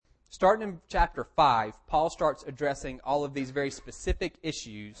starting in chapter 5, Paul starts addressing all of these very specific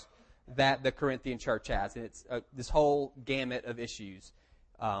issues that the Corinthian church has. And it's this whole gamut of issues.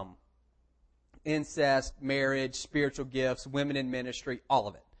 Incest, marriage, spiritual gifts, women in ministry, all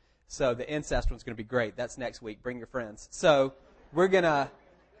of it. So the incest one's going to be great. That's next week. Bring your friends. So we're going to,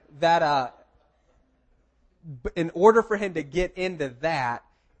 in order for him to get into that,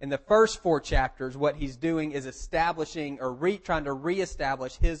 in the first 4 chapters, what he's doing is establishing or trying to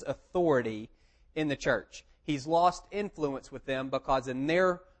reestablish his authority in the church. He's lost influence with them because in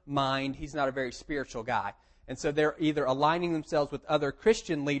their mind, he's not a very spiritual guy. And so they're either aligning themselves with other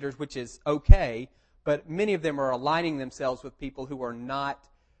Christian leaders, which is okay, but many of them are aligning themselves with people who are not,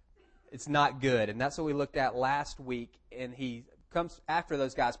 it's not good. And that's what we looked at last week, and he comes after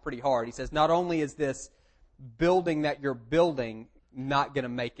those guys pretty hard. He says, not only is this building that you're building not going to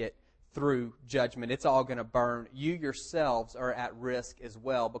make it through judgment, it's all going to burn. You yourselves are at risk as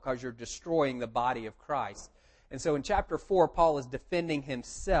well because you're destroying the body of Christ. And so in chapter 4, Paul is defending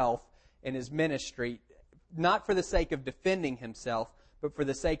himself and his ministry, not for the sake of defending himself, but for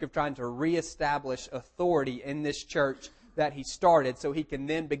the sake of trying to reestablish authority in this church that he started so he can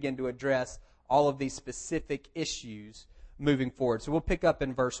then begin to address all of these specific issues moving forward. So we'll pick up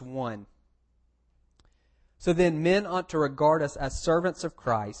in verse 1. So then men ought to regard us as servants of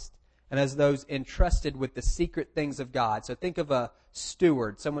Christ and as those entrusted with the secret things of God. So think of a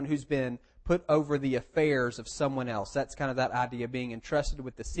steward, someone who's been put over the affairs of someone else. That's kind of that idea of being entrusted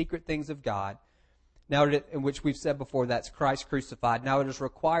with the secret things of God. Now, in which we've said before, that's Christ crucified. Now it is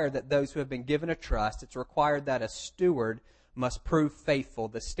required that those who have been given a trust, it's required that a steward must prove faithful.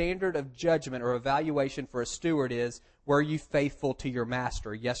 The standard of judgment or evaluation for a steward is, were you faithful to your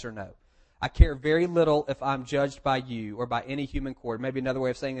master, yes or no? I care very little if I'm judged by you or by any human court. Maybe another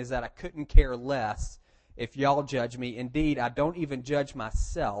way of saying it is that I couldn't care less if y'all judge me. Indeed, I don't even judge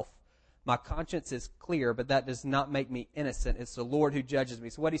myself. My conscience is clear, but that does not make me innocent. It's the Lord who judges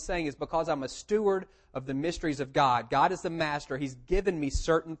me. So what he's saying is because I'm a steward of the mysteries of God, God is the master. He's given me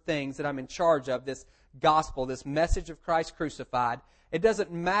certain things that I'm in charge of, this gospel, this message of Christ crucified. It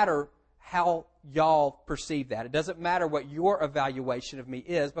doesn't matter how y'all perceive that. It doesn't matter what your evaluation of me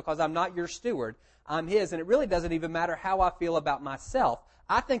is because I'm not your steward. I'm his. And it really doesn't even matter how I feel about myself.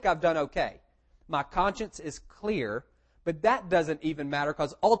 I think I've done okay. My conscience is clear. But that doesn't even matter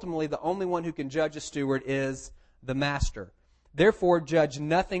because ultimately the only one who can judge a steward is the master. Therefore, judge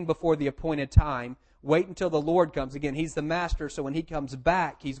nothing before the appointed time. Wait until the Lord comes. Again, he's the master, so when he comes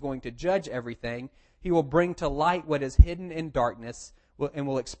back, he's going to judge everything. He will bring to light what is hidden in darkness and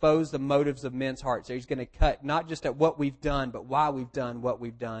will expose the motives of men's hearts. So he's going to cut not just at what we've done, but why we've done what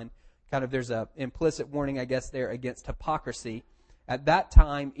we've done. Kind of there's an implicit warning, I guess, there against hypocrisy. At that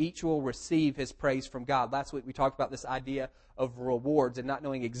time, each will receive his praise from God. Last week we talked about this idea of rewards and not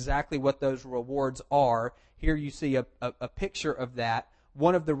knowing exactly what those rewards are. Here you see a picture of that.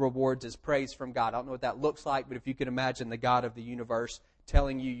 One of the rewards is praise from God. I don't know what that looks like, but if you can imagine the God of the universe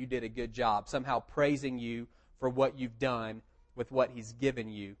telling you you did a good job, somehow praising you for what you've done with what he's given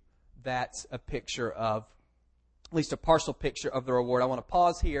you, that's a picture of, at least a partial picture of the reward. I want to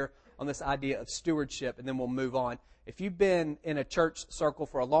pause here on this idea of stewardship, and then we'll move on. If you've been in a church circle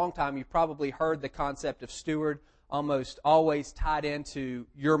for a long time, you've probably heard the concept of steward almost always tied into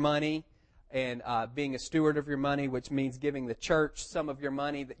your money and being a steward of your money, which means giving the church some of your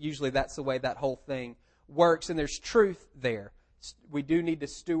money. Usually that's the way that whole thing works, and there's truth there. We do need to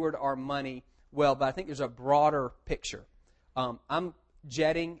steward our money well, but I think there's a broader picture. I'm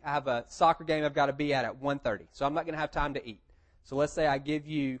jetting. I have a soccer game I've got to be at 1:30, so I'm not going to have time to eat. So let's say I give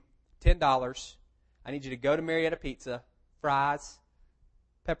you $10. I need you to go to Marietta Pizza, fries,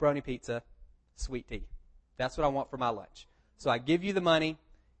 pepperoni pizza, sweet tea. That's what I want for my lunch. So I give you the money,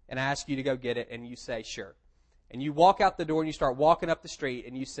 and I ask you to go get it, and you say, sure. And you walk out the door, and you start walking up the street,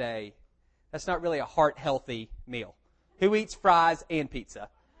 and you say, that's not really a heart-healthy meal. Who eats fries and pizza?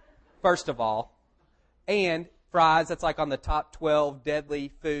 First of all. And fries, that's like on the top 12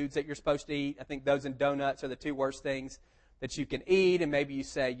 deadly foods that you're supposed to eat. I think those and donuts are the 2 worst things that you can eat, and maybe you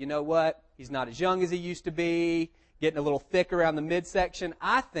say, you know what, he's not as young as he used to be, getting a little thick around the midsection.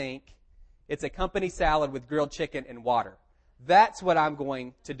 I think it's a company salad with grilled chicken and water. That's what I'm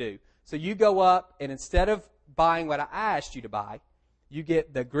going to do. So you go up, and instead of buying what I asked you to buy, you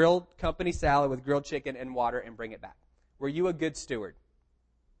get the grilled company salad with grilled chicken and water and bring it back. Were you a good steward?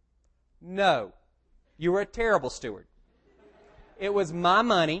 No. You were a terrible steward. It was my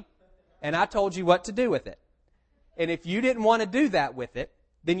money, and I told you what to do with it. And if you didn't want to do that with it,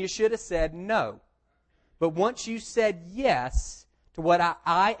 then you should have said no. But once you said yes to what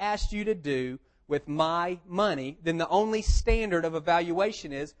I asked you to do with my money, then the only standard of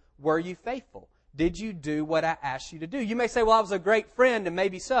evaluation is, were you faithful? Did you do what I asked you to do? You may say, well, I was a great friend, and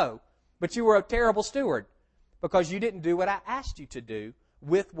maybe so, but you were a terrible steward because you didn't do what I asked you to do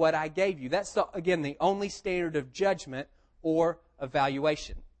with what I gave you. That's, again, the only standard of judgment or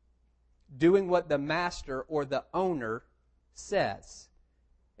evaluation. Doing what the master or the owner says.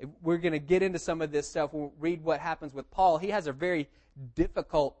 We're going to get into some of this stuff. We'll read what happens with Paul. He has a very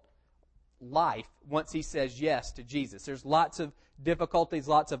difficult life once he says yes to Jesus. There's lots of difficulties,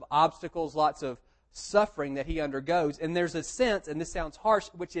 lots of obstacles, lots of suffering that he undergoes. And there's a sense, and this sounds harsh,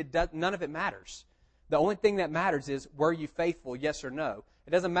 which none of it matters. The only thing that matters is, were you faithful, yes or no?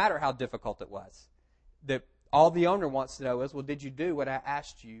 It doesn't matter how difficult it was. All the owner wants to know is, well, did you do what I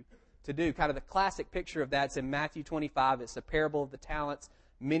asked you to do? Kind of the classic picture of that's in Matthew 25. It's the parable of the talents.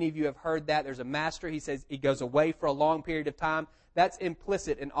 Many of you have heard that. There's a master. He says he goes away for a long period of time. That's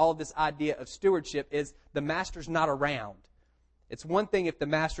implicit in all of this idea of stewardship is the master's not around. It's one thing if the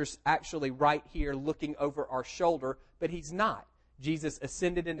master's actually right here looking over our shoulder, but he's not. Jesus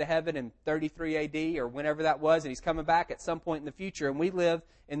ascended into heaven in 33 AD or whenever that was, and he's coming back at some point in the future, and we live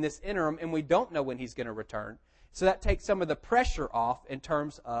in this interim, and we don't know when he's going to return. So that takes some of the pressure off in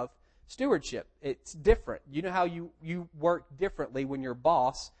terms of stewardship. It's different. You know how you work differently when your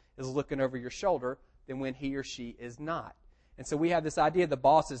boss is looking over your shoulder than when he or she is not. And so we have this idea the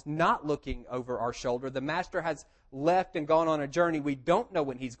boss is not looking over our shoulder. The master has left and gone on a journey. We don't know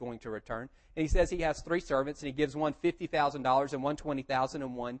when he's going to return. And he says he has 3 servants, and he gives one $50,000 and one $20,000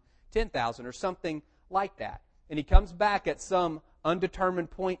 and one $10,000 or something like that. And he comes back at some undetermined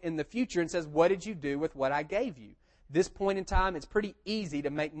point in the future and says, what did you do with what I gave you? This point in time, it's pretty easy to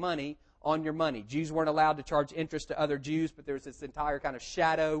make money on your money. Jews weren't allowed to charge interest to other Jews, but there was this entire kind of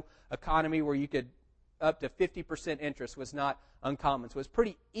shadow economy where you could, up to 50% interest was not uncommon. So it's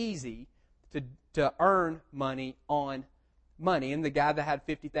pretty easy to earn money on money. And the guy that had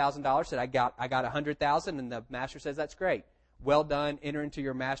 $50,000 said, I got $100,000, and the master says, that's great. Well done. Enter into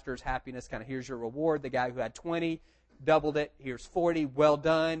your master's happiness. Kind of here's your reward. The guy who had 20 doubled it. Here's 40. Well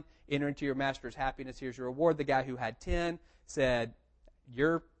done. Enter into your master's happiness. Here's your reward. The guy who had 10 said,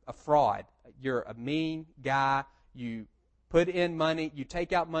 you're a fraud. You're a mean guy. You put in money. You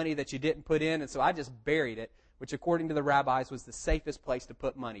take out money that you didn't put in. And so I just buried it, which according to the rabbis was the safest place to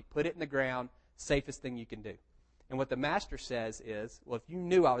put money. Put it in the ground. Safest thing you can do. And what the master says is, well, if you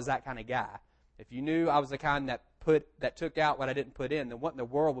knew I was that kind of guy, if you knew I was the kind that took out what I didn't put in, then what in the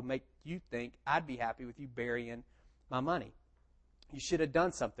world would make you think I'd be happy with you burying my money? You should have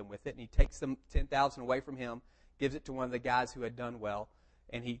done something with it. And he takes the $10,000 away from him, gives it to one of the guys who had done well,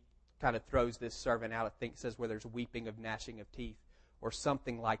 and he kind of throws this servant out. I think it says where there's weeping of gnashing of teeth or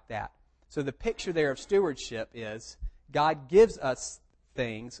something like that. So the picture there of stewardship is God gives us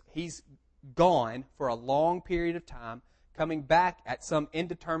things. He's gone for a long period of time, coming back at some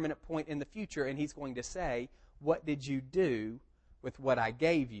indeterminate point in the future, and he's going to say, what did you do with what I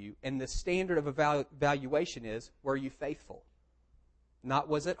gave you? And the standard of evaluation is, were you faithful? Not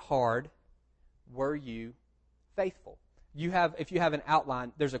was it hard, were you faithful? If you have an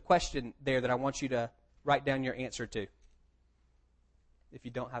outline, there's a question there that I want you to write down your answer to. If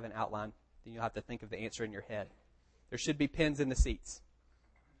you don't have an outline, then you'll have to think of the answer in your head. There should be pens in the seats.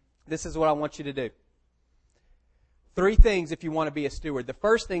 This is what I want you to do. 3 things if you want to be a steward. The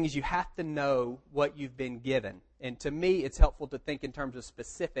first thing is you have to know what you've been given. And to me, it's helpful to think in terms of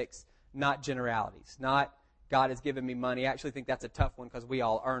specifics, not generalities. Not, God has given me money. I actually think that's a tough one because we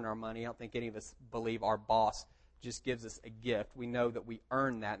all earn our money. I don't think any of us believe our boss just gives us a gift. We know that we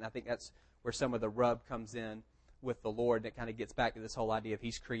earn that. And I think that's where some of the rub comes in with the Lord. And it kind of gets back to this whole idea of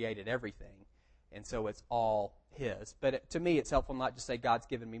He's created everything. And so it's all His. But to me, it's helpful not just say God's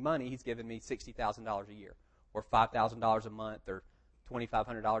given me money. He's given me $60,000 a year or $5,000 a month or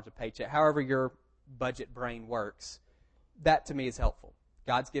 $2,500 a paycheck. However your budget brain works, that to me is helpful.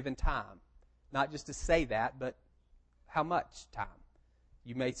 God's given time. Not just to say that, but how much time?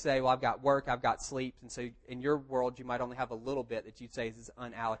 You may say, well, I've got work, I've got sleep. And so in your world, you might only have a little bit that you'd say is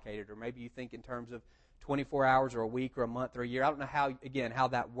unallocated. Or maybe you think in terms of 24 hours or a week or a month or a year. I don't know how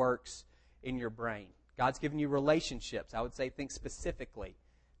that works in your brain. God's given you relationships. I would say think specifically,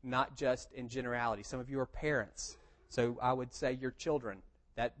 not just in generality. Some of you are parents. So I would say your children,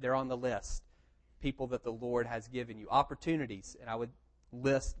 that they're on the list. People that the Lord has given you. Opportunities, and I would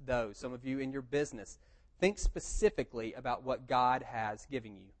list those. Some of you in your business. Think specifically about what God has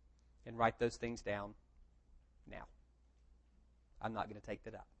given you and write those things down now. I'm not going to take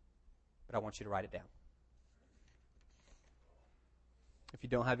that up, but I want you to write it down. If you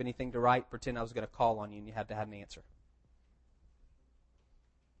don't have anything to write, pretend I was going to call on you and you had to have an answer.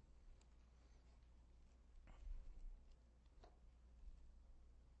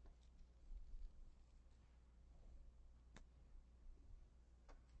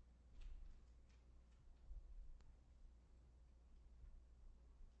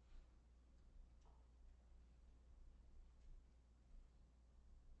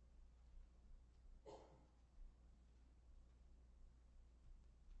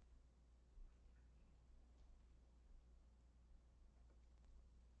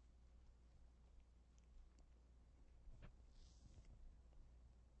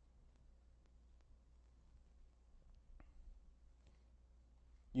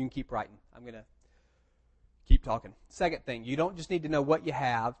 You can keep writing. I'm going to keep talking. Second thing, you don't just need to know what you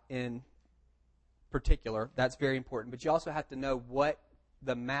have in particular. That's very important. But you also have to know what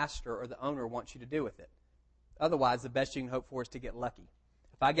the master or the owner wants you to do with it. Otherwise, the best you can hope for is to get lucky.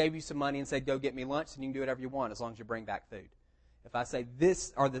 If I gave you some money and said, go get me lunch, then you can do whatever you want as long as you bring back food. If I say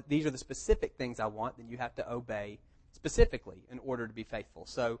these are the specific things I want, then you have to obey specifically in order to be faithful.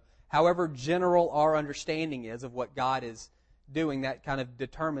 So however general our understanding is of what God is doing, that kind of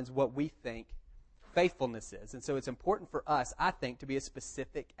determines what we think faithfulness is. And so it's important for us, I think, to be as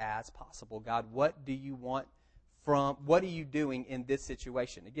specific as possible. God, what do you want what are you doing in this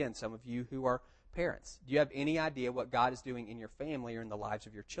situation? Again, some of you who are parents, do you have any idea what God is doing in your family or in the lives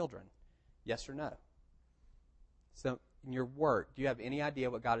of your children? Yes or no? So in your work, do you have any idea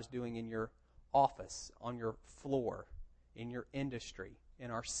what God is doing in your office, on your floor, in your industry,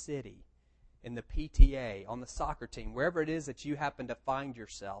 in our city, in the PTA, on the soccer team, wherever it is that you happen to find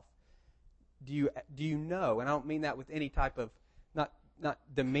yourself? Do you know? And I don't mean that with any type of not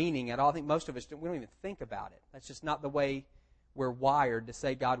demeaning at all. I think most of us we don't even think about it. That's just not the way we're wired to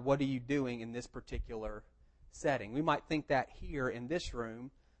say, God, what are you doing in this particular setting? We might think that here in this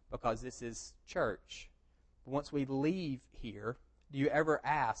room because this is church. But once we leave here, do you ever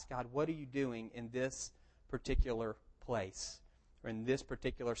ask, God, what are you doing in this particular place or in this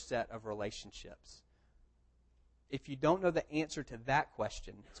particular set of relationships? If you don't know the answer to that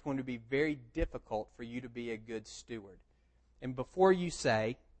question, it's going to be very difficult for you to be a good steward. And before you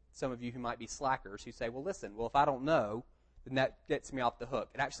say, some of you who might be slackers, who say, well, listen, if I don't know, then that gets me off the hook.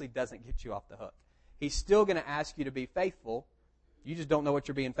 It actually doesn't get you off the hook. He's still going to ask you to be faithful. You just don't know what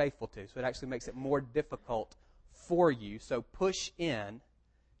you're being faithful to. So it actually makes it more difficult for you. So push in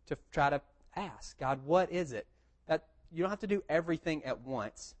to try to ask, God, what is it? That you don't have to do everything at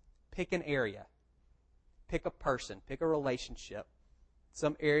once. Pick an area. Pick a person. Pick a relationship.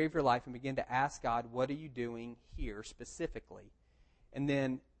 Some area of your life, and begin to ask God, what are you doing here specifically? And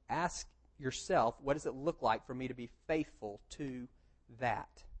then ask yourself, what does it look like for me to be faithful to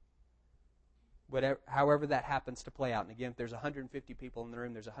that? However that happens to play out. And again, if there's 150 people in the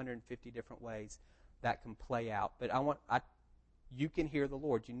room, there's 150 different ways that can play out. But you can hear the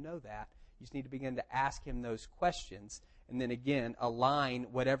Lord. You know that. You just need to begin to ask Him those questions. And then again, align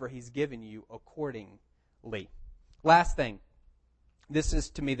whatever He's given you accordingly. Last thing. This is,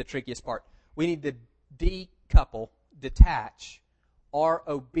 to me, the trickiest part. We need to detach our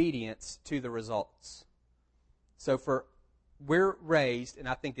obedience to the results. So we're raised, and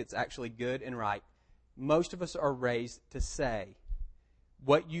I think it's actually good and right, most of us are raised to say,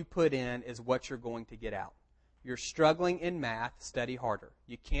 what you put in is what you're going to get out. You're struggling in math, study harder.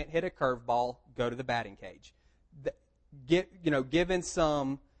 You can't hit a curveball, go to the batting cage. Given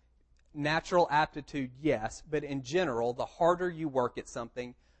some natural aptitude, yes, but in general, the harder you work at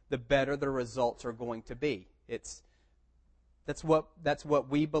something, the better the results are going to be. That's what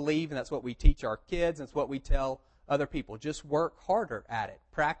we believe, and that's what we teach our kids, and it's what we tell other people. Just work harder at it.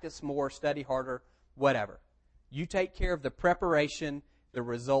 Practice more, study harder, whatever. You take care of the preparation, the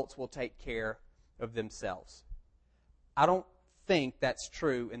results will take care of themselves. I don't think that's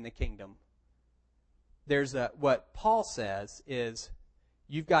true in the kingdom. There's what Paul says is,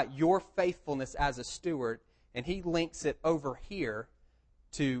 you've got your faithfulness as a steward, and he links it over here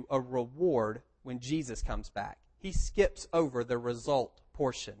to a reward when Jesus comes back. He skips over the result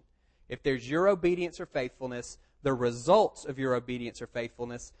portion. If there's your obedience or faithfulness, the results of your obedience or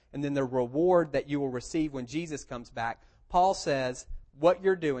faithfulness, and then the reward that you will receive when Jesus comes back, Paul says what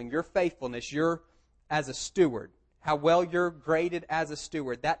you're doing, your faithfulness, you're as a steward, how well you're graded as a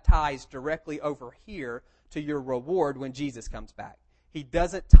steward, that ties directly over here to your reward when Jesus comes back. He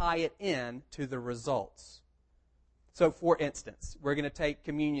doesn't tie it in to the results. So, for instance, we're going to take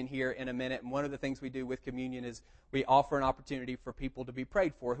communion here in a minute, and one of the things we do with communion is we offer an opportunity for people to be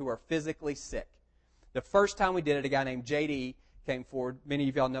prayed for who are physically sick. The first time we did it, a guy named J.D. came forward. Many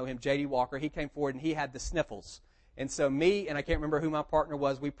of y'all know him, J.D. Walker. He came forward, and he had the sniffles. And so me, and I can't remember who my partner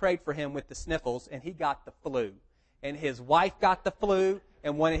was, we prayed for him with the sniffles, and he got the flu. And his wife got the flu,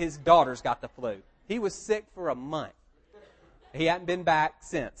 and one of his daughters got the flu. He was sick for a month. He hadn't been back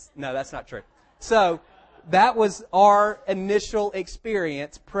since. No, that's not true. So that was our initial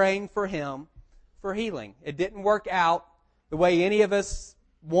experience praying for him for healing. It didn't work out the way any of us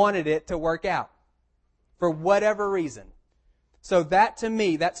wanted it to work out for whatever reason. So that, to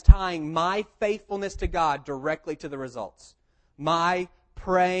me, that's tying my faithfulness to God directly to the results. My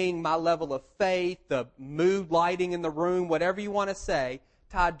praying, my level of faith, the mood lighting in the room, whatever you want to say,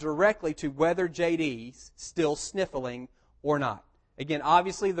 tied directly to whether JD's still sniffling or not. Again,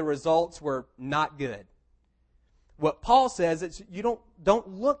 obviously the results were not good. What Paul says is you don't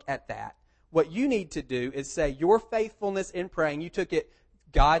look at that. What you need to do is say your faithfulness in praying. You took it.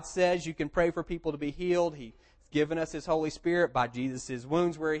 God says you can pray for people to be healed. He's given us His Holy Spirit. By Jesus'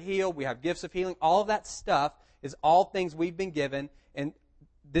 wounds we're healed. We have gifts of healing. All of that stuff is all things we've been given. And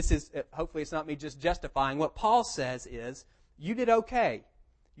this is, hopefully it's not me just justifying. What Paul says is, you did okay.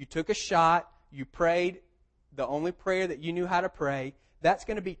 You took a shot. You prayed the only prayer that you knew how to pray. That's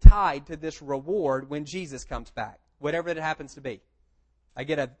going to be tied to this reward when Jesus comes back, whatever that happens to be. I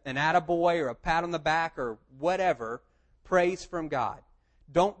get an attaboy or a pat on the back or whatever, praise from God.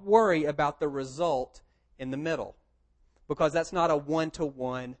 Don't worry about the result in the middle, because that's not a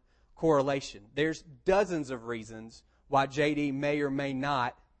one-to-one correlation. There's dozens of reasons why JD may or may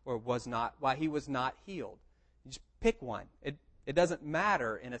not, or was not, why he was not healed. You just pick one. It doesn't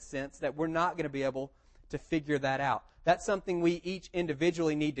matter, in a sense, that we're not going to be able to figure that out. That's something we each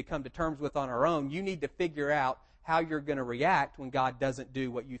individually need to come to terms with on our own. You need to figure out how you're going to react when God doesn't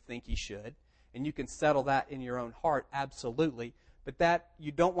do what you think He should. And you can settle that in your own heart, absolutely. But that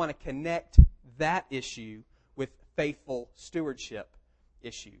you don't want to connect that issue with faithful stewardship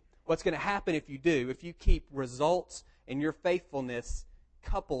issue. What's going to happen if you do, if you keep results and your faithfulness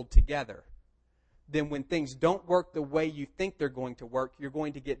coupled together, then when things don't work the way you think they're going to work, you're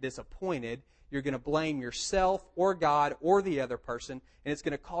going to get disappointed. You're going to blame yourself or God or the other person, and it's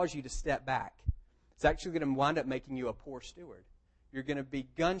going to cause you to step back. It's actually going to wind up making you a poor steward. You're going to be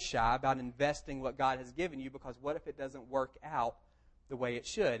gun-shy about investing what God has given you, because what if it doesn't work out the way it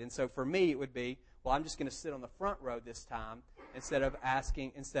should? And so for me, it would be, well, I'm just going to sit on the front row this time instead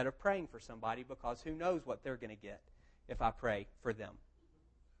of praying for somebody, because who knows what they're going to get if I pray for them.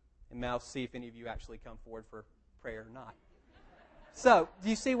 And now I'll see if any of you actually come forward for prayer or not. So, do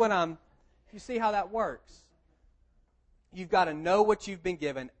you see how that works? You've got to know what you've been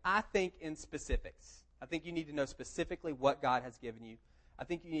given, I think, in specifics. I think you need to know specifically what God has given you. I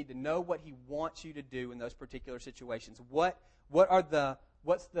think you need to know what He wants you to do in those particular situations. What's the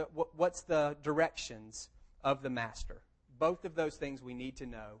directions of the Master? Both of those things we need to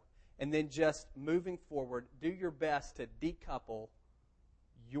know. And then just moving forward, do your best to decouple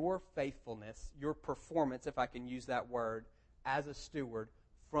your faithfulness, your performance, if I can use that word, as a steward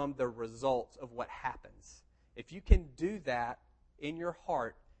from the results of what happens. If you can do that in your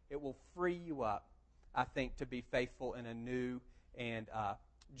heart, it will free you up, I think, to be faithful in a new and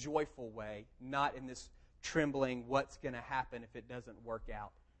joyful way, not in this trembling, what's going to happen if it doesn't work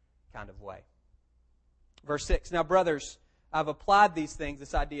out kind of way. Verse 6, now brothers, I've applied these things,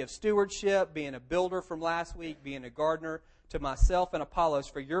 this idea of stewardship, being a builder from last week, being a gardener, to myself and Apollos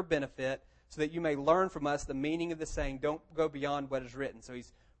for your benefit, so that you may learn from us the meaning of the saying, don't go beyond what is written. So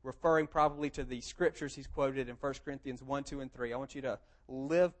he's referring probably to the scriptures he's quoted in 1 Corinthians 1, 2, and 3. I want you to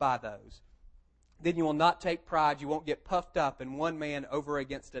live by those. Then you will not take pride. You won't get puffed up in one man over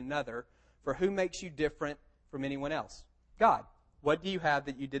against another. For who makes you different from anyone else? God. What do you have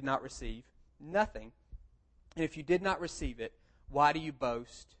that you did not receive? Nothing. And if you did not receive it, why do you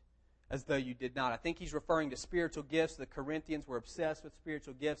boast as though you did not? I think he's referring to spiritual gifts. The Corinthians were obsessed with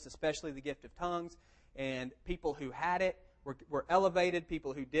spiritual gifts, especially the gift of tongues. And people who had it were elevated.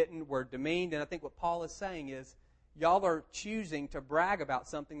 People who didn't were demeaned. And I think what Paul is saying is, y'all are choosing to brag about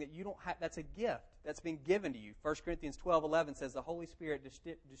something that you don't have. That's a gift that's been given to you. 1 Corinthians 12:11 says the Holy Spirit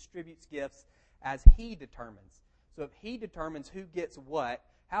distributes gifts as He determines. So if He determines who gets what,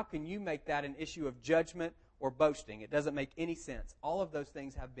 how can you make that an issue of judgment or boasting? It doesn't make any sense. All of those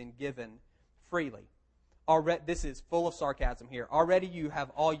things have been given freely. This is full of sarcasm here. Already you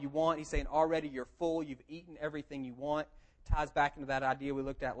have all you want. He's saying already you're full. You've eaten everything you want. Ties back into that idea we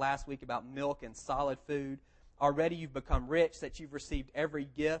looked at last week about milk and solid food. Already you've become rich, that you've received every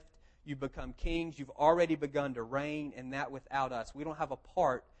gift. You've become kings. You've already begun to reign, and that without us. We don't have a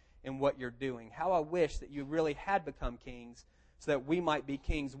part in what you're doing. How I wish that you really had become kings so that we might be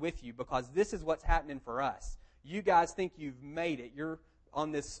kings with you, because this is what's happening for us. You guys think you've made it. You're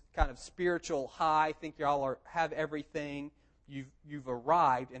on this kind of spiritual high, think y'all have everything. You've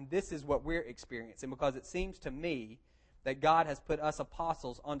arrived, and this is what we're experiencing, because it seems to me that God has put us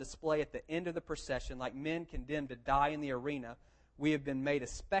apostles on display at the end of the procession, like men condemned to die in the arena. We have been made a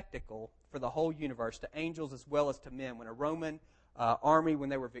spectacle for the whole universe, to angels as well as to men. When a Roman army, when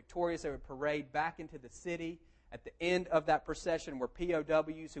they were victorious, they would parade back into the city. At the end of that procession were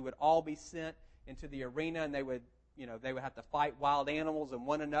POWs who would all be sent into the arena, and they would have to fight wild animals and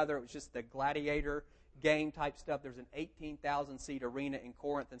one another. It was just the gladiator game type stuff. There's an 18,000 seat arena in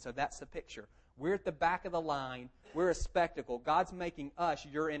Corinth, and so that's the picture. We're at the back of the line. We're a spectacle. God's making us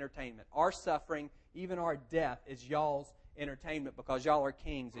your entertainment. Our suffering, even our death, is y'all's entertainment, because y'all are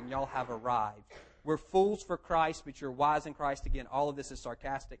kings and y'all have arrived. We're fools for Christ, but you're wise in Christ. Again, all of this is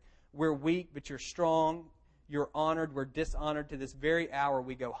sarcastic. We're weak, but you're strong. You're honored. We're dishonored. To this very hour,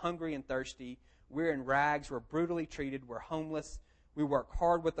 we go hungry and thirsty. We're in rags. We're brutally treated. We're homeless. We work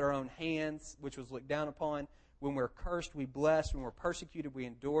hard with our own hands, which was looked down upon. When we're cursed, we bless. When we're persecuted, we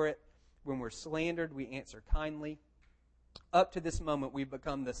endure it. When we're slandered, we answer kindly. Up to this moment, we've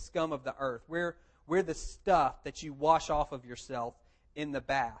become the scum of the earth. We're the stuff that you wash off of yourself in the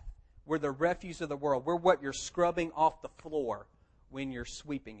bath. We're the refuse of the world. We're what you're scrubbing off the floor when you're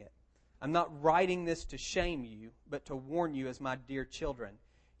sweeping it. I'm not writing this to shame you, but to warn you as my dear children.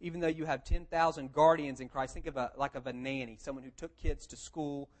 Even though you have 10,000 guardians in Christ, think of a nanny, someone who took kids to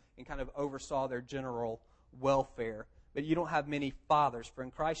school and kind of oversaw their general welfare. But you don't have many fathers. For in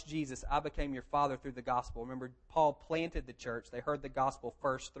Christ Jesus, I became your father through the gospel. Remember, Paul planted the church. They heard the gospel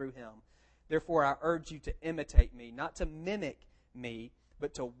first through him. Therefore, I urge you to imitate me, not to mimic me,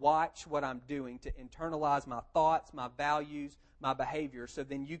 but to watch what I'm doing, to internalize my thoughts, my values, my behavior, so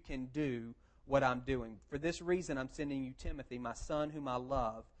then you can do what I'm doing. For this reason, I'm sending you Timothy, my son whom I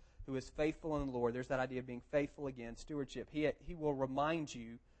love, who is faithful in the Lord. There's that idea of being faithful again, stewardship. He will remind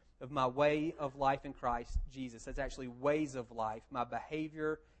you of my way of life in Christ Jesus. That's actually ways of life, my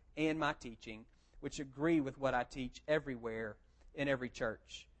behavior and my teaching, which agree with what I teach everywhere in every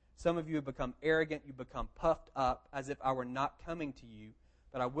church. Some of you have become arrogant. You become puffed up as if I were not coming to you,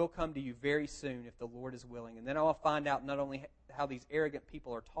 but I will come to you very soon if the Lord is willing. And then I'll find out not only how these arrogant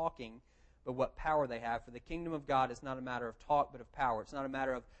people are talking, but what power they have. For the kingdom of God is not a matter of talk, but of power. It's not a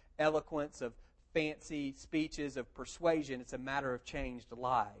matter of eloquence, of fancy speeches, of persuasion. It's a matter of changed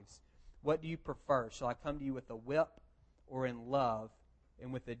lives. What do you prefer? Shall I come to you with a whip or in love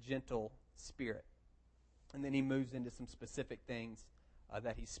and with a gentle spirit? And then he moves into some specific things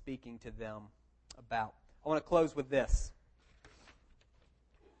that he's speaking to them about. I want to close with this.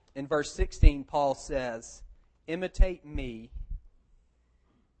 In verse 16, Paul says, imitate me.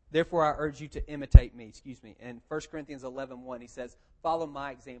 Therefore, I urge you to imitate me. In 1 Corinthians 11:1, he says, follow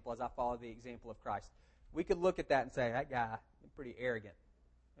my example as I follow the example of Christ. We could look at that and say, that guy is pretty arrogant.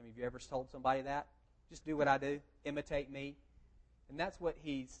 I mean, have you ever told somebody that? Just do what I do. Imitate me. And that's what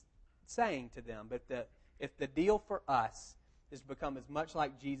he's saying to them. But if the deal for us is to become as much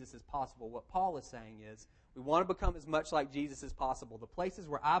like Jesus as possible, what Paul is saying is, we want to become as much like Jesus as possible. The places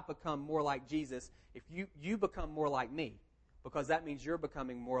where I've become more like Jesus, if you become more like me, because that means you're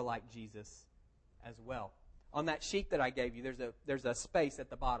becoming more like Jesus as well. On that sheet that I gave you, there's a space at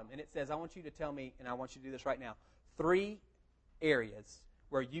the bottom, and it says, I want you to tell me, and I want you to do this right now, 3 areas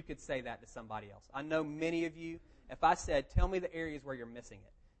where you could say that to somebody else. I know many of you, if I said, tell me the areas where you're missing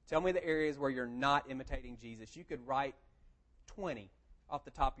it, tell me the areas where you're not imitating Jesus, you could write 20 off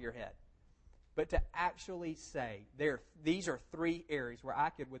the top of your head. But to actually say, these are 3 areas where I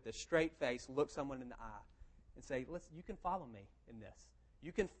could, with a straight face, look someone in the eye and say, listen, you can follow me in this.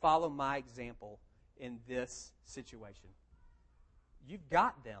 You can follow my example in this situation. You've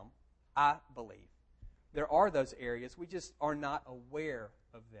got them, I believe. There are those areas. We just are not aware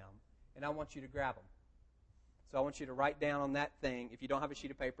of them. And I want you to grab them. So I want you to write down on that thing. If you don't have a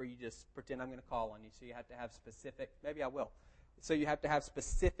sheet of paper, you just pretend I'm going to call on you. So you have to have specific, maybe I will. So you have to have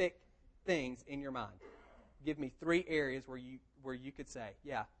specific things in your mind. Give me 3 areas where you could say,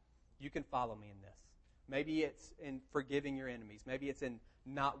 yeah, you can follow me in this. Maybe it's in forgiving your enemies. Maybe it's in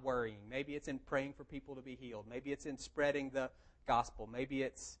not worrying. Maybe it's in praying for people to be healed. Maybe it's in spreading the gospel. Maybe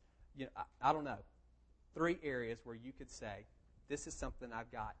it's, I don't know. 3 areas where you could say, this is something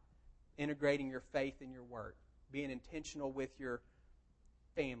I've got. Integrating your faith in your work. Being intentional with your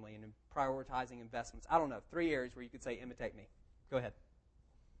family and prioritizing investments. I don't know. 3 areas where you could say, imitate me. Go ahead.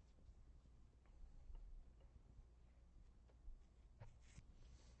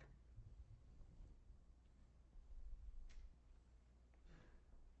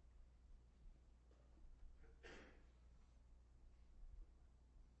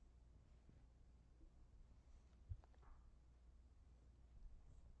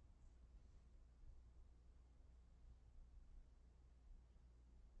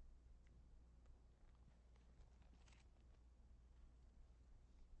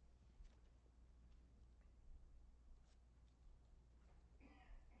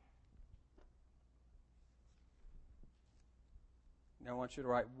 Now I want you to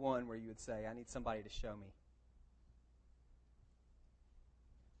write 1 where you would say, I need somebody to show me.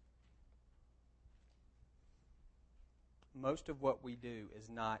 Most of what we do it's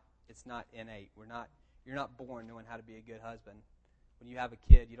not innate. You're not born knowing how to be a good husband. When you have a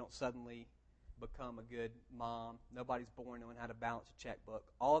kid, you don't suddenly become a good mom. Nobody's born knowing how to balance a checkbook.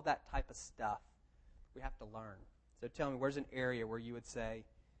 All of that type of stuff we have to learn. So tell me, where's an area where you would say,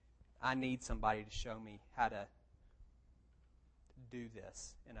 I need somebody to show me how to do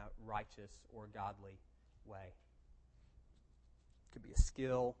this in a righteous or godly way. It could be a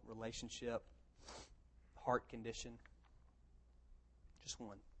skill, relationship, heart condition. Just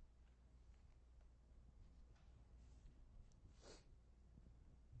one.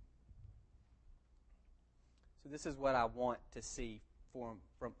 So this is what I want to see from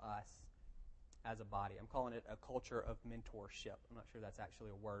us as a body. I'm calling it a culture of mentorship. I'm not sure that's actually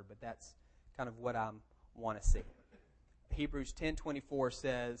a word, but that's kind of what I want to see. Hebrews 10:24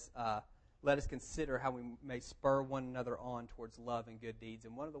 says, let us consider how we may spur one another on towards love and good deeds.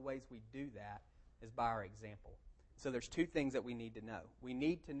 And one of the ways we do that is by our example. So there's two things that we need to know. We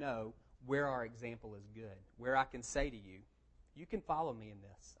need to know where our example is good, where I can say to you, you can follow me in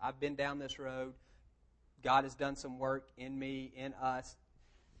this. I've been down this road. God has done some work in me, in us.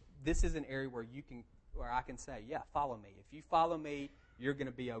 This is an area where I can say, yeah, follow me. If you follow me, you're going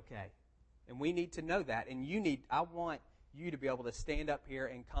to be okay. And we need to know that. And I want you to be able to stand up here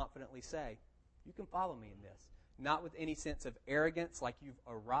and confidently say, you can follow me in this. Not with any sense of arrogance like you've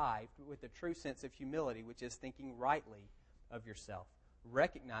arrived, but with a true sense of humility, which is thinking rightly of yourself.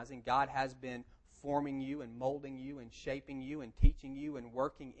 Recognizing God has been forming you and molding you and shaping you and teaching you and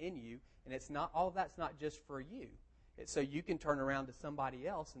working in you. And it's not all of that's not just for you. It's so you can turn around to somebody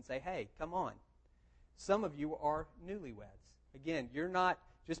else and say, hey, come on. Some of you are newlyweds. Again, you're not,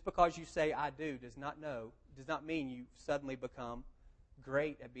 just because you say I do does not mean you suddenly become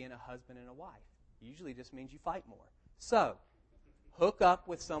great at being a husband and a wife. It usually just means you fight more. So, hook up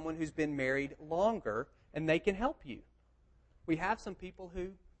with someone who's been married longer and they can help you. We have some people who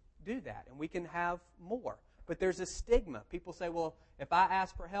do that, and we can have more. But there's a stigma. People say, well, if I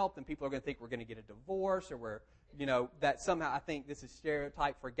ask for help, then people are going to think we're going to get a divorce, or that somehow I think this is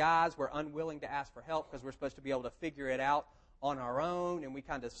stereotype for guys. We're unwilling to ask for help because we're supposed to be able to figure it out on our own, and we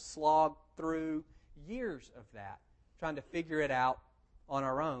kind of slog through years of that, trying to figure it out on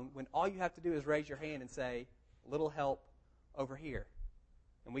our own, when all you have to do is raise your hand and say, little help over here.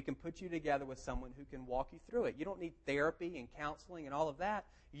 And we can put you together with someone who can walk you through it. You don't need therapy and counseling and all of that.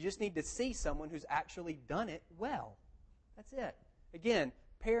 You just need to see someone who's actually done it well. That's it. Again,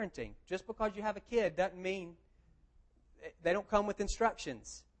 parenting. Just because you have a kid doesn't mean they don't come with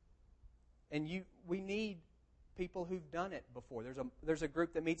instructions. And we need people who've done it before. There's a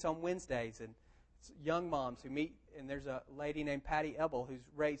group that meets on Wednesdays, and it's young moms who meet, and there's a lady named Patty Ebel who's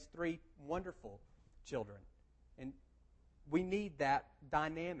raised 3 wonderful children. And we need that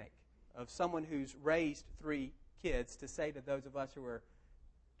dynamic of someone who's raised 3 kids to say to those of us who are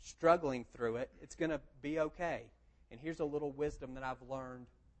struggling through it, it's going to be okay. And here's a little wisdom that I've learned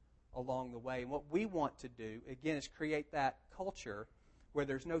along the way. And what we want to do, again, is create that culture where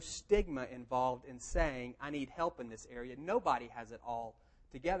there's no stigma involved in saying, I need help in this area. Nobody has it all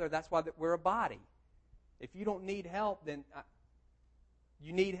together. That's why we're a body. If you don't need help, then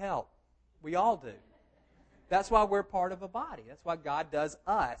you need help. We all do. That's why we're part of a body. That's why God does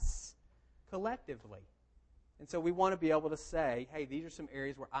us collectively. And so we want to be able to say, hey, these are some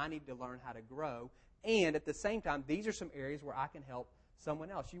areas where I need to learn how to grow. And at the same time, these are some areas where I can help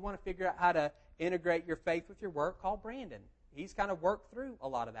someone else. You want to figure out how to integrate your faith with your work, call Brandon. He's kind of worked through a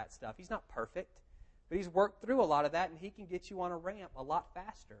lot of that stuff. He's not perfect, but he's worked through a lot of that, and he can get you on a ramp a lot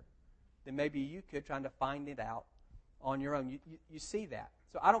faster than maybe you could trying to find it out on your own. You see that.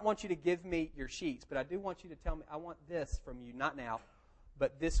 So I don't want you to give me your sheets, but I do want you to tell me, I want this from you, not now,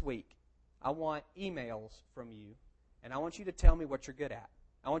 but this week. I want emails from you, and I want you to tell me what you're good at.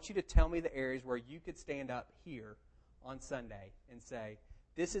 I want you to tell me the areas where you could stand up here on Sunday and say,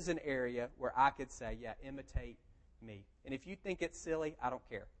 this is an area where I could say, yeah, imitate me. And if you think it's silly, I don't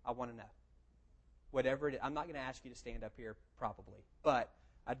care. I want to know. Whatever it is, I'm not going to ask you to stand up here probably, but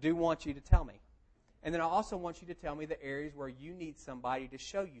I do want you to tell me. And then I also want you to tell me the areas where you need somebody to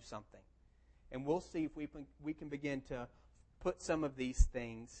show you something. And we'll see if we can begin to put some of these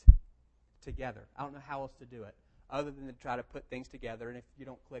things together. I don't know how else to do it other than to try to put things together. And if you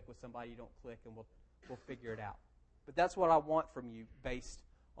don't click with somebody, you don't click, and we'll figure it out. But that's what I want from you based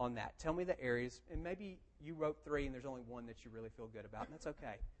on that. Tell me the areas, and maybe you wrote 3 and there's only one that you really feel good about, and that's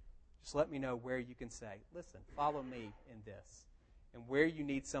okay. Just let me know where you can say, listen, follow me in this. And where you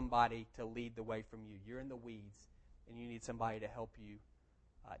need somebody to lead the way from you. You're in the weeds, and you need somebody to help you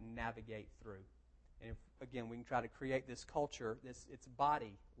navigate through. And again, we can try to create this culture, it's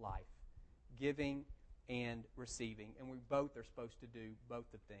body life, giving and receiving. And we both are supposed to do both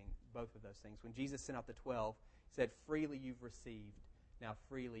of those things. When Jesus sent out the 12, he said, freely you've received, now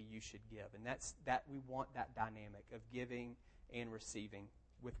freely you should give. And that we want that dynamic of giving and receiving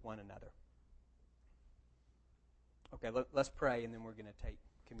with one another. Okay, let's pray, and then we're going to take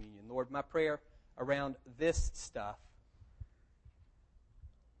communion. Lord, my prayer around this stuff,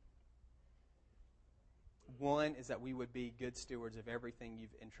 one is that we would be good stewards of everything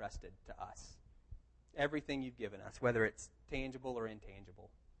you've entrusted to us. Everything you've given us, whether it's tangible or intangible.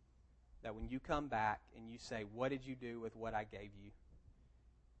 That when you come back and you say, what did you do with what I gave you?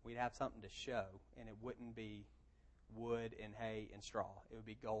 We'd have something to show, and it wouldn't be wood and hay and straw. It would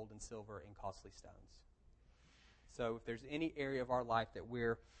be gold and silver and costly stones. So if there's any area of our life that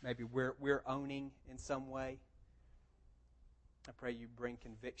we're owning in some way, I pray you bring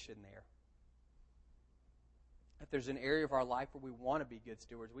conviction there. If there's an area of our life where we want to be good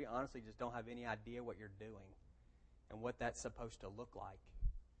stewards, we honestly just don't have any idea what you're doing and what that's supposed to look like.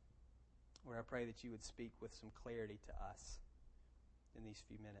 Lord, I pray that you would speak with some clarity to us in these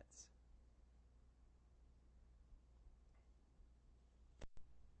few minutes.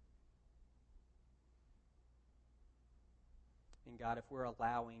 And God, if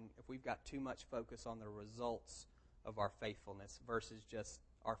we've got too much focus on the results of our faithfulness versus just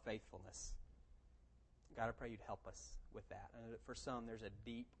our faithfulness, God, I pray you'd help us with that. I know that for some, there's a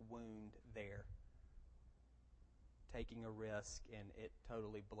deep wound there. Taking a risk and it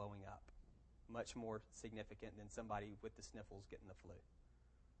totally blowing up. Much more significant than somebody with the sniffles getting the flu.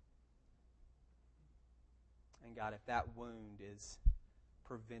 And God, if that wound is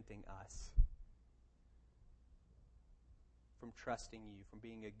preventing us from trusting you, from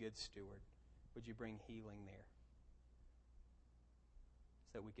being a good steward, would you bring healing there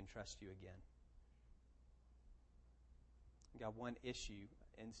so that we can trust you again? God, one issue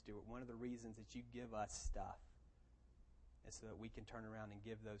in steward, one of the reasons that you give us stuff is so that we can turn around and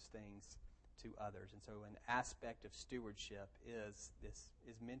give those things to others. And so an aspect of stewardship is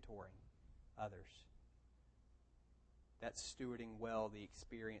mentoring others. That's stewarding well the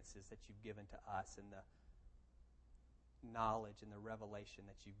experiences that you've given to us and the knowledge and the revelation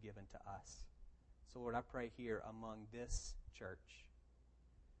that you've given to us. So Lord, I pray here among this church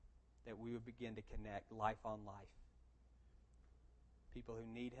that we would begin to connect life on life. People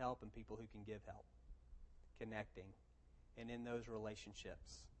who need help and people who can give help. Connecting. And in those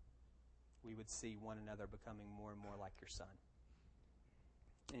relationships, we would see one another becoming more and more like your Son.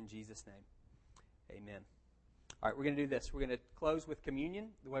 In Jesus' name, amen. All right, we're going to do this. We're going to close with communion,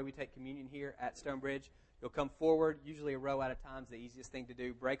 the way we take communion here at Stonebridge. You'll come forward, usually a row at a time is the easiest thing to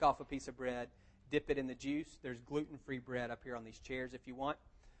do. Break off a piece of bread, dip it in the juice. There's gluten-free bread up here on these chairs if you want.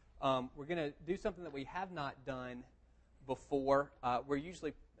 We're going to do something that we have not done before. We're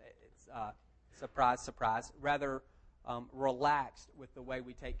usually, surprise, rather relaxed with the way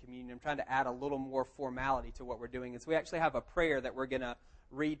we take communion. I'm trying to add a little more formality to what we're doing. So we actually have a prayer that we're going to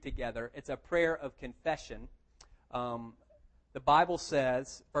read together. It's a prayer of confession. The Bible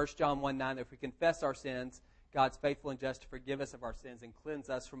says, 1 John 1:9, that if we confess our sins, God's faithful and just to forgive us of our sins and cleanse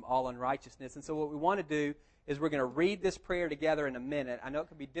us from all unrighteousness. And so what we want to do is we're going to read this prayer together in a minute. I know it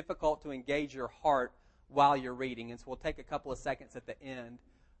can be difficult to engage your heart while you're reading, and so we'll take a couple of seconds at the end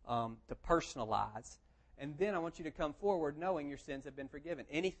to personalize. And then I want you to come forward knowing your sins have been forgiven.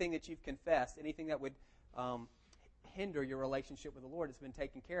 Anything that you've confessed, anything that would hinder your relationship with the Lord has been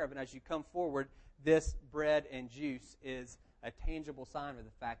taken care of. And as you come forward, this bread and juice is a tangible sign of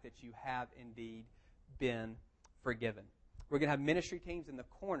the fact that you have indeed been forgiven. We're going to have ministry teams in the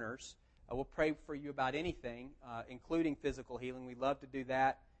corners. We'll pray for you about anything, including physical healing. We love to do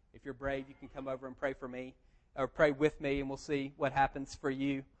that. If you're brave, you can come over and pray for me, or pray with me, and we'll see what happens for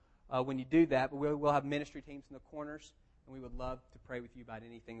you when you do that. But we'll have ministry teams in the corners, and we would love to pray with you about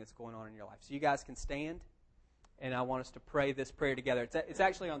anything that's going on in your life. So you guys can stand, and I want us to pray this prayer together. It's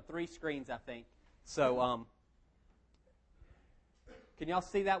actually on 3 screens, I think. So can y'all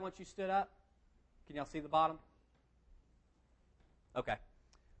see that once you stood up? Can y'all see the bottom? Okay.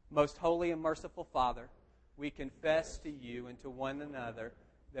 Most holy and merciful Father, we confess to you and to one another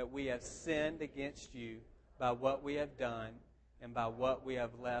that we have sinned against you by what we have done and by what we have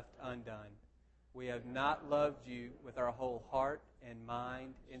left undone. We have not loved you with our whole heart and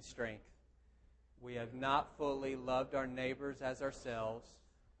mind and strength. We have not fully loved our neighbors as ourselves.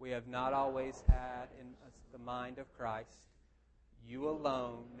 We have not always had in us the mind of Christ. You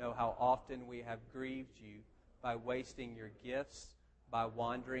alone know how often we have grieved you by wasting your gifts, by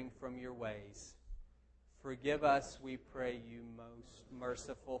wandering from your ways. Forgive us, we pray you, most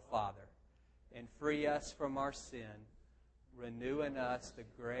merciful Father, and free us from our sin. Renew in us the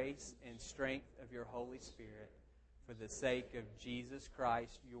grace and strength of your Holy Spirit for the sake of Jesus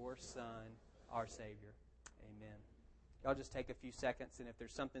Christ, your Son, our Savior. Amen. Y'all just take a few seconds, and if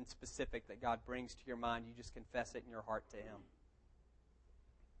there's something specific that God brings to your mind, you just confess it in your heart to Him.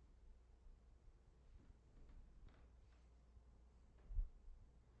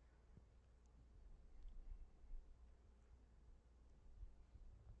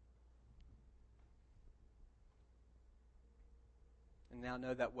 can now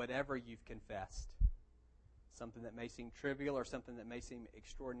know that whatever you've confessed, something that may seem trivial or something that may seem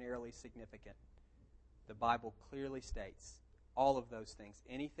extraordinarily significant, the Bible clearly states all of those things.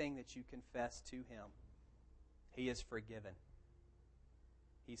 Anything that you confess to Him, He is forgiven.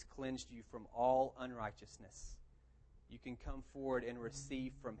 He's cleansed you from all unrighteousness. You can come forward and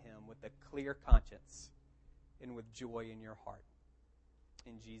receive from Him with a clear conscience and with joy in your heart.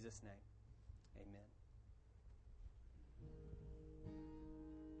 In Jesus' name, amen.